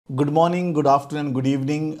Good morning, good afternoon, good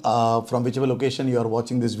evening from whichever location you are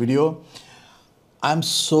watching this video. I'm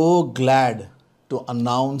so glad to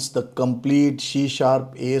announce the complete C#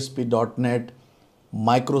 ASP.NET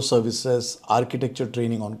microservices architecture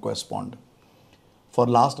training on Questpond. For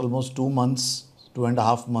last almost 2 months,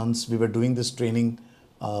 2.5 months, we were doing this training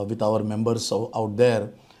with our members out there,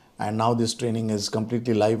 and now this training is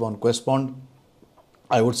completely live on Questpond.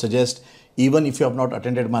 I would suggest, even if you have not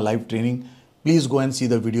attended my live training, please go and see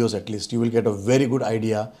the videos at least. You will get a very good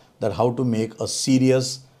idea that how to make a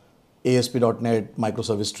serious ASP.NET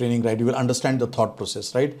microservice training, right? You will understand the thought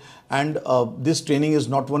process, right? And this training is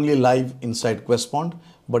not only live inside Questpond,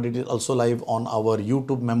 but it is also live on our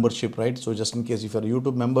YouTube membership, right? So just in case if you're a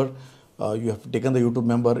YouTube member, you have taken the YouTube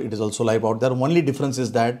member, it is also live out there. Only difference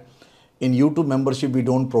is that in YouTube membership, we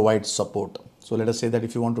don't provide support. So let us say that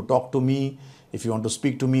if you want to talk to me, if you want to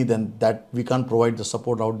speak to me, then that we can't provide the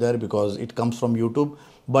support out there because it comes from YouTube.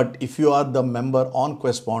 But if you are the member on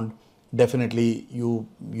Questpond, definitely you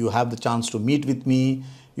have the chance to meet with me.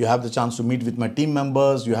 You have the chance to meet with my team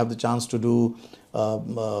members. You have the chance to do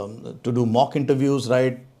mock interviews,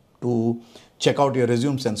 right? To check out your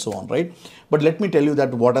resumes and so on, right? But let me tell you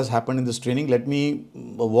that what has happened in this training. Let me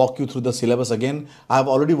walk you through the syllabus again. I have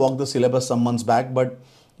already walked the syllabus some months back, but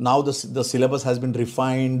now the syllabus has been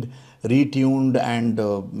refined, retuned,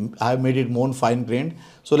 and I have made it more fine-grained.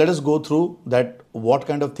 So let us go through that, what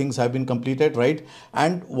kind of things have been completed, right?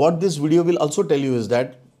 And what this video will also tell you is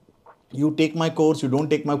that you take my course, you don't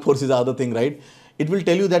take my course is the other thing, right? It will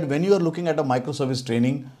tell you that when you are looking at a microservice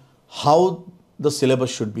training, how the syllabus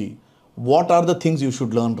should be, what are the things you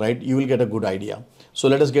should learn, right? You will get a good idea. So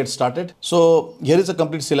let us get started. So here is a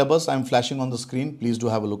complete syllabus. I'm flashing on the screen. Please do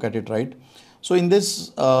have a look at it, right? So in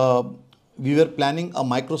this, we were planning a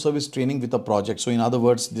microservice training with a project. So in other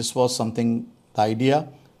words, this was something, the idea,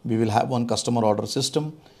 we will have one customer order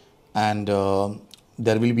system, and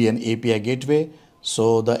there will be an API gateway.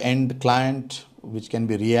 So the end client, which can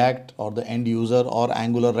be React or the end user or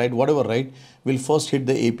Angular, right, whatever, right, will first hit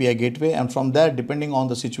the API gateway, and from there, depending on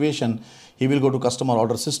the situation, he will go to customer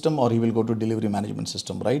order system or he will go to delivery management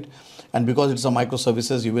system, right? And because it's a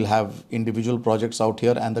microservices, you will have individual projects out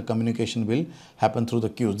here, and the communication will happen through the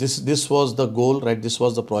queues. This was the goal, right? This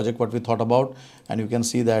was the project what we thought about, and you can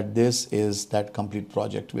see that this is that complete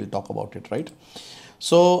project. We'll talk about it, right?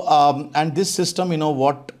 So, and this system,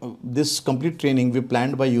 this complete training we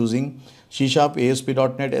planned by using C#,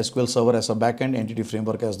 ASP.NET, SQL Server as a backend, Entity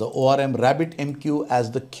Framework as the ORM, RabbitMQ as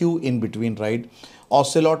the queue in between, right?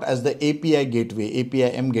 Ocelot as the API gateway,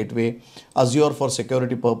 API-M gateway, Azure for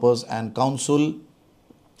security purpose, and Council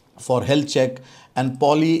for health check, and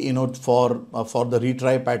Poly, for the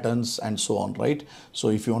retry patterns and so on, right? So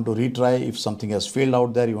if you want to retry, if something has failed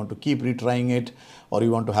out there, you want to keep retrying it, or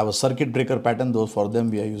you want to have a circuit breaker pattern, those for them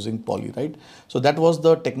we are using Poly, right? So that was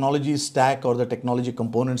the technology stack or the technology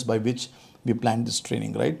components by which we planned this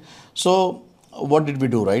training, right? So what did we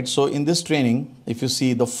do, right? So in this training, if you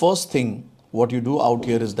see, the first thing what you do out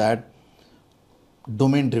here is that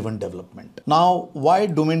domain-driven development. Now, why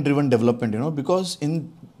domain-driven development? Because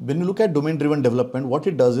when you look at domain-driven development, what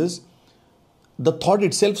it does is the thought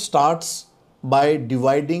itself starts by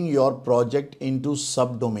dividing your project into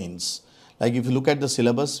subdomains. Like if you look at the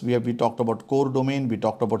syllabus, we talked about core domain, we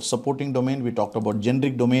talked about supporting domain, we talked about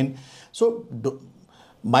generic domain. So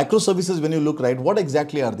microservices, when you look, right, what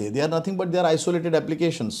exactly are they? They are nothing but they are isolated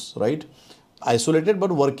applications, right? Isolated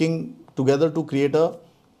but working together to create a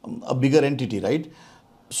bigger entity, right?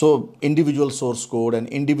 So individual source code and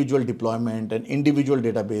individual deployment and individual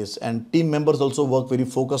database, and team members also work very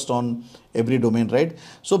focused on every domain, right?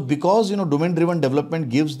 So because domain-driven development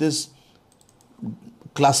gives this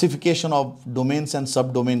classification of domains and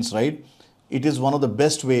subdomains, right? It is one of the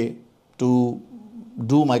best way to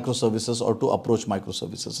do microservices or to approach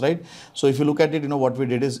microservices, right? So if you look at it, what we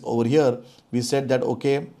did is over here, we said that,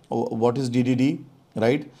 okay, what is DDD,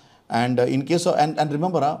 right? And in case of, and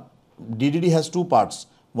remember, DDD has two parts.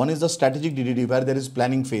 One is the strategic DDD where there is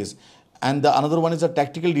planning phase, and the another one is a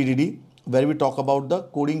tactical DDD where we talk about the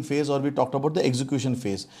coding phase or we talked about the execution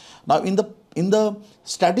phase. Now in the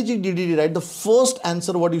strategic DDD, right, the first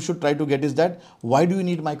answer what you should try to get is that why do you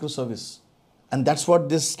need microservice? And that's what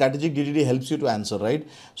this strategic DDD helps you to answer, right?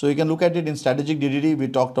 So you can look at it in strategic DDD. We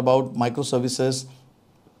talked about microservices.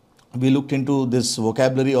 We looked into this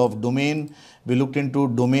vocabulary of domain. We looked into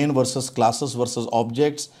domain versus classes versus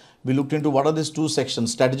objects. We looked into what are these two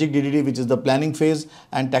sections: strategic DDD, which is the planning phase,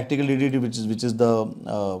 and tactical DDD, which is the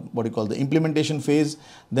the implementation phase.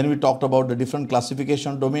 Then we talked about the different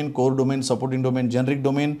classification: domain, core domain, supporting domain, generic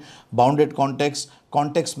domain, bounded context,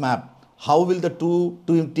 context map. how will the two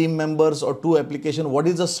team members or two application, what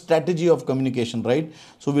is the strategy of communication, right?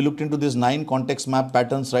 So we looked into these 9 context map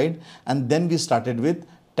patterns, right? And then we started with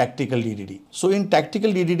tactical DDD. So in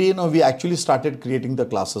tactical DDD, we actually started creating the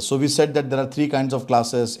classes. So we said that there are 3 kinds of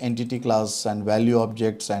classes: entity class and value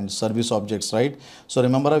objects and service objects, right? So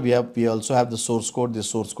remember, we also have the source code.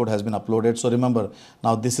 This source code has been uploaded. So remember,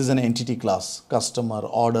 now this is an entity class: customer,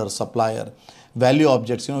 order, supplier. Value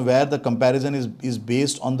objects, where the comparison is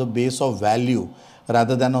based on the base of value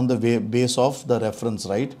rather than on the base of the reference,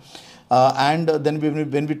 right? And then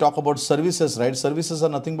when we talk about services, right, services are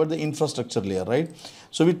nothing but the infrastructure layer, right?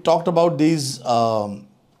 So we talked about these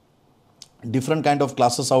different kind of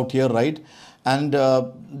classes out here, right? And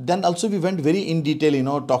then also we went very in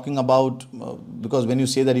detail, talking about, because when you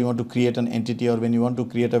say that you want to create an entity or when you want to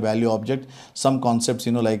create a value object, some concepts,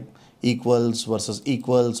 like equals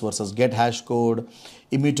versus get hash code,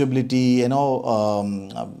 immutability,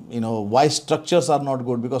 why structures are not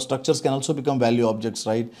good, because structures can also become value objects,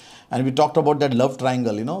 right? And we talked about that love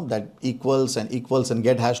triangle, that equals and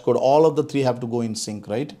get hash code, all of the 3 have to go in sync,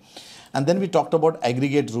 right? And then we talked about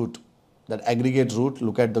aggregate root. That aggregate root,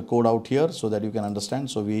 look at the code out here so that you can understand.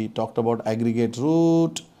 So we talked about aggregate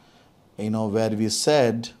root, where we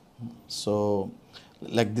said, so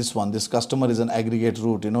like this one, this customer is an aggregate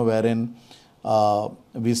root, wherein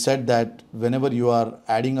we said that whenever you are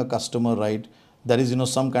adding a customer, right, there is,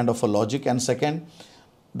 some kind of a logic. And second,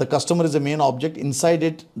 the customer is the main object. Inside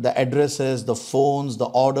it, the addresses, the phones, the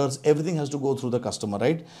orders, everything has to go through the customer,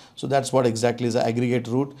 right? So that's what exactly is the aggregate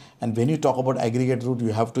root. And when you talk about aggregate root,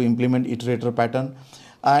 you have to implement iterator pattern.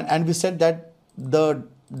 And we said that the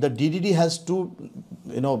DDD has to,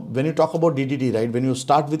 when you talk about DDD, right, when you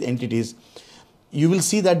start with entities, you will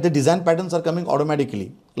see that the design patterns are coming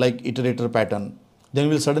automatically, like iterator pattern. Then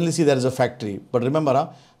you will suddenly see there is a factory. But remember,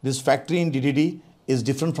 this factory in DDD is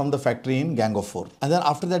different from the factory in Gang of 4. And then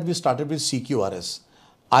after that, we started with CQRS.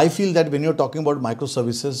 I feel that when you're talking about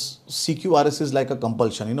microservices, CQRS is like a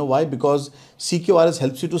compulsion. You know why? Because CQRS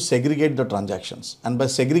helps you to segregate the transactions. And by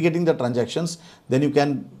segregating the transactions, then you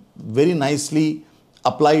can very nicely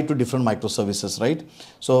apply it to different microservices, right?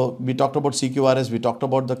 So we talked about CQRS, we talked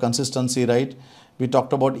about the consistency, right? We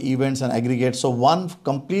talked about events and aggregates. So one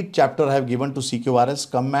complete chapter I have given to CQRS,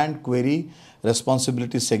 command, query,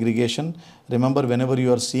 responsibility, segregation. Remember, whenever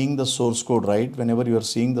you are seeing the source code, right? Whenever you are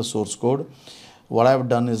seeing the source code, what I have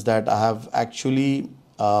done is that I have actually,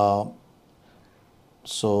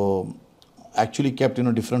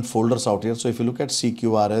 kept, different folders out here. So if you look at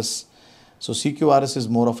CQRS, so CQRS is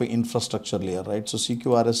more of an infrastructure layer, right? So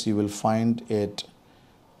CQRS, you will find it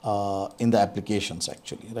in the applications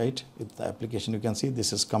actually, right? With the application, you can see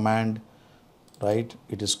this is command, right?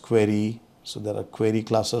 It is query. So there are query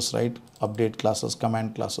classes, right? Update classes,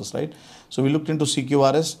 command classes, right? So we looked into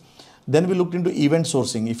CQRS. Then we looked into event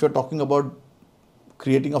sourcing. If you're talking about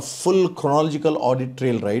creating a full chronological audit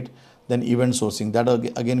trail, right? Then event sourcing, that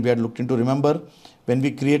again we had looked into. Remember, when we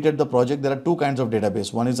created the project, there are 2 kinds of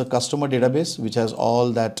database. One is a customer database, which has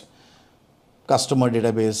all that customer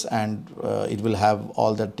database, and it will have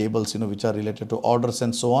all the tables, which are related to orders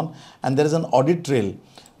and so on. And there is an audit trail.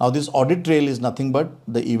 Now this audit trail is nothing but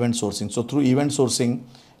the event sourcing. So through event sourcing,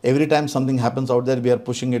 every time something happens out there, we are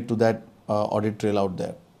pushing it to that audit trail out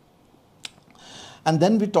there. And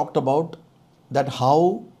then we talked about that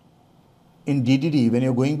how in DDD, when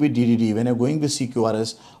you're going with DDD, when you're going with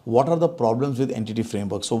CQRS, what are the problems with entity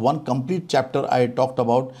framework? So one complete chapter I talked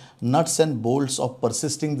about nuts and bolts of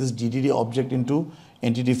persisting this DDD object into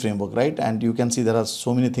entity framework, right? And you can see there are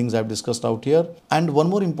so many things I've discussed out here. And one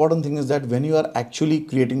more important thing is that when you are actually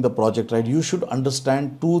creating the project, right, you should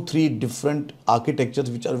understand 2-3 different architectures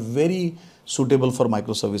which are very suitable for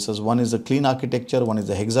microservices. One is a clean architecture, one is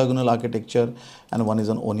a hexagonal architecture, and one is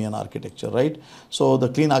an onion architecture, right? So the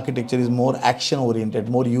clean architecture is more action oriented,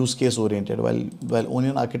 more use case oriented, while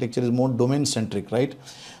onion architecture is more domain centric, right?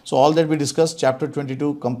 So all that we discussed, chapter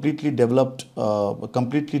 22 completely developed,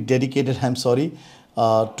 completely dedicated,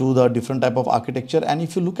 to the different type of architecture. And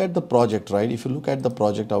if you look at the project, right, if you look at the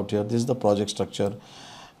project out here, this is the project structure.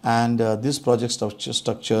 And this project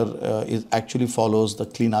structure is actually follows the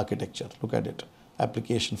clean architecture. Look at it: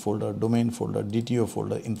 application folder, domain folder, DTO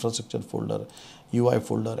folder, infrastructure folder, UI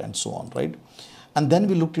folder, and so on, right? And then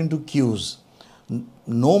we looked into queues.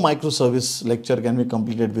 No microservice lecture can be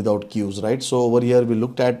completed without queues, right? So over here we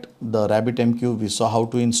looked at the RabbitMQ. We saw how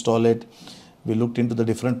to install it. We looked into the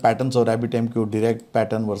different patterns of RabbitMQ, direct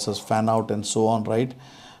pattern versus fan out, and so on, right?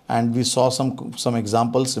 And we saw some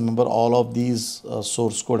examples. Remember, all of these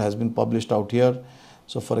source code has been published out here.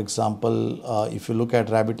 So for example, if you look at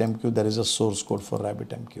RabbitMQ, there is a source code for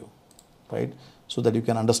RabbitMQ, right? so that you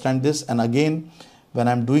can understand this. And again, when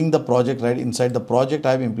I'm doing the project, right, inside the project,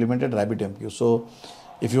 I've implemented RabbitMQ. So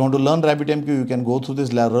if you want to learn RabbitMQ, you can go through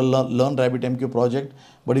this learn RabbitMQ project.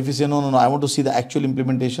 But if you say, no, I want to see the actual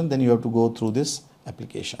implementation, then you have to go through this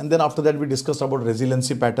application. And then after that, we discussed about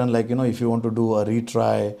resiliency pattern, like, if you want to do a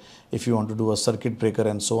retry, if you want to do a circuit breaker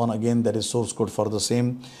and so on, again, there is source code for the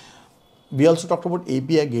same. We also talked about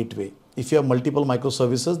API gateway. If you have multiple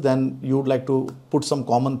microservices, then you would like to put some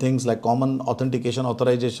common things like common authentication,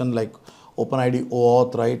 authorization, like OpenID,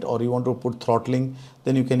 OAuth, right? Or you want to put throttling,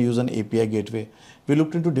 then you can use an API gateway. We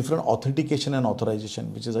looked into different authentication and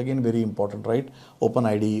authorization, which is again very important, right?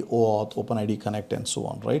 OpenID, OAuth, OpenID Connect, and so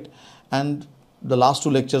on, right? And the last two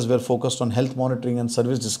lectures were focused on health monitoring and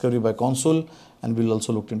service discovery by console, and we'll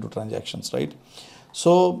also look into transactions, right?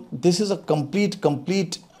 So this is a complete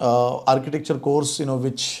architecture course,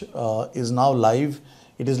 which is now live.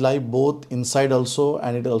 It is live both inside also,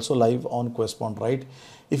 and it is also live on Questpond, right?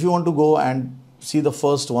 If you want to go and see the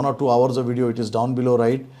first 1 or 2 hours of video, it is down below,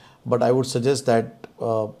 right? But I would suggest that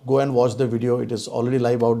go and watch the video. It is already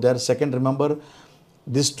live out there. Second, remember,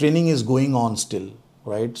 this training is going on still,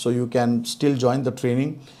 right? So you can still join the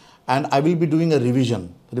training, and I will be doing a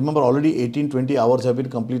revision. Remember, already 18-20 hours have been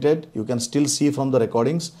completed. You can still see from the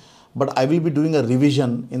recordings, but I will be doing a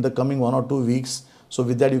revision in the coming 1 or 2 weeks. So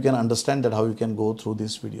with that, you can understand that how you can go through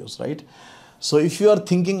these videos, right? So if you are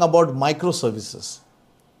thinking about microservices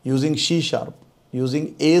using C#,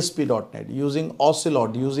 using ASP.NET, using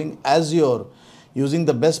Ocelot, using Azure, using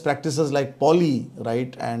the best practices like Poly,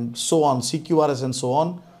 right, and so on, CQRS and so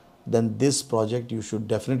on, then this project you should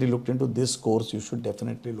definitely look into. This course you should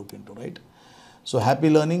definitely look into, right? So happy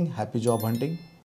learning, happy job hunting.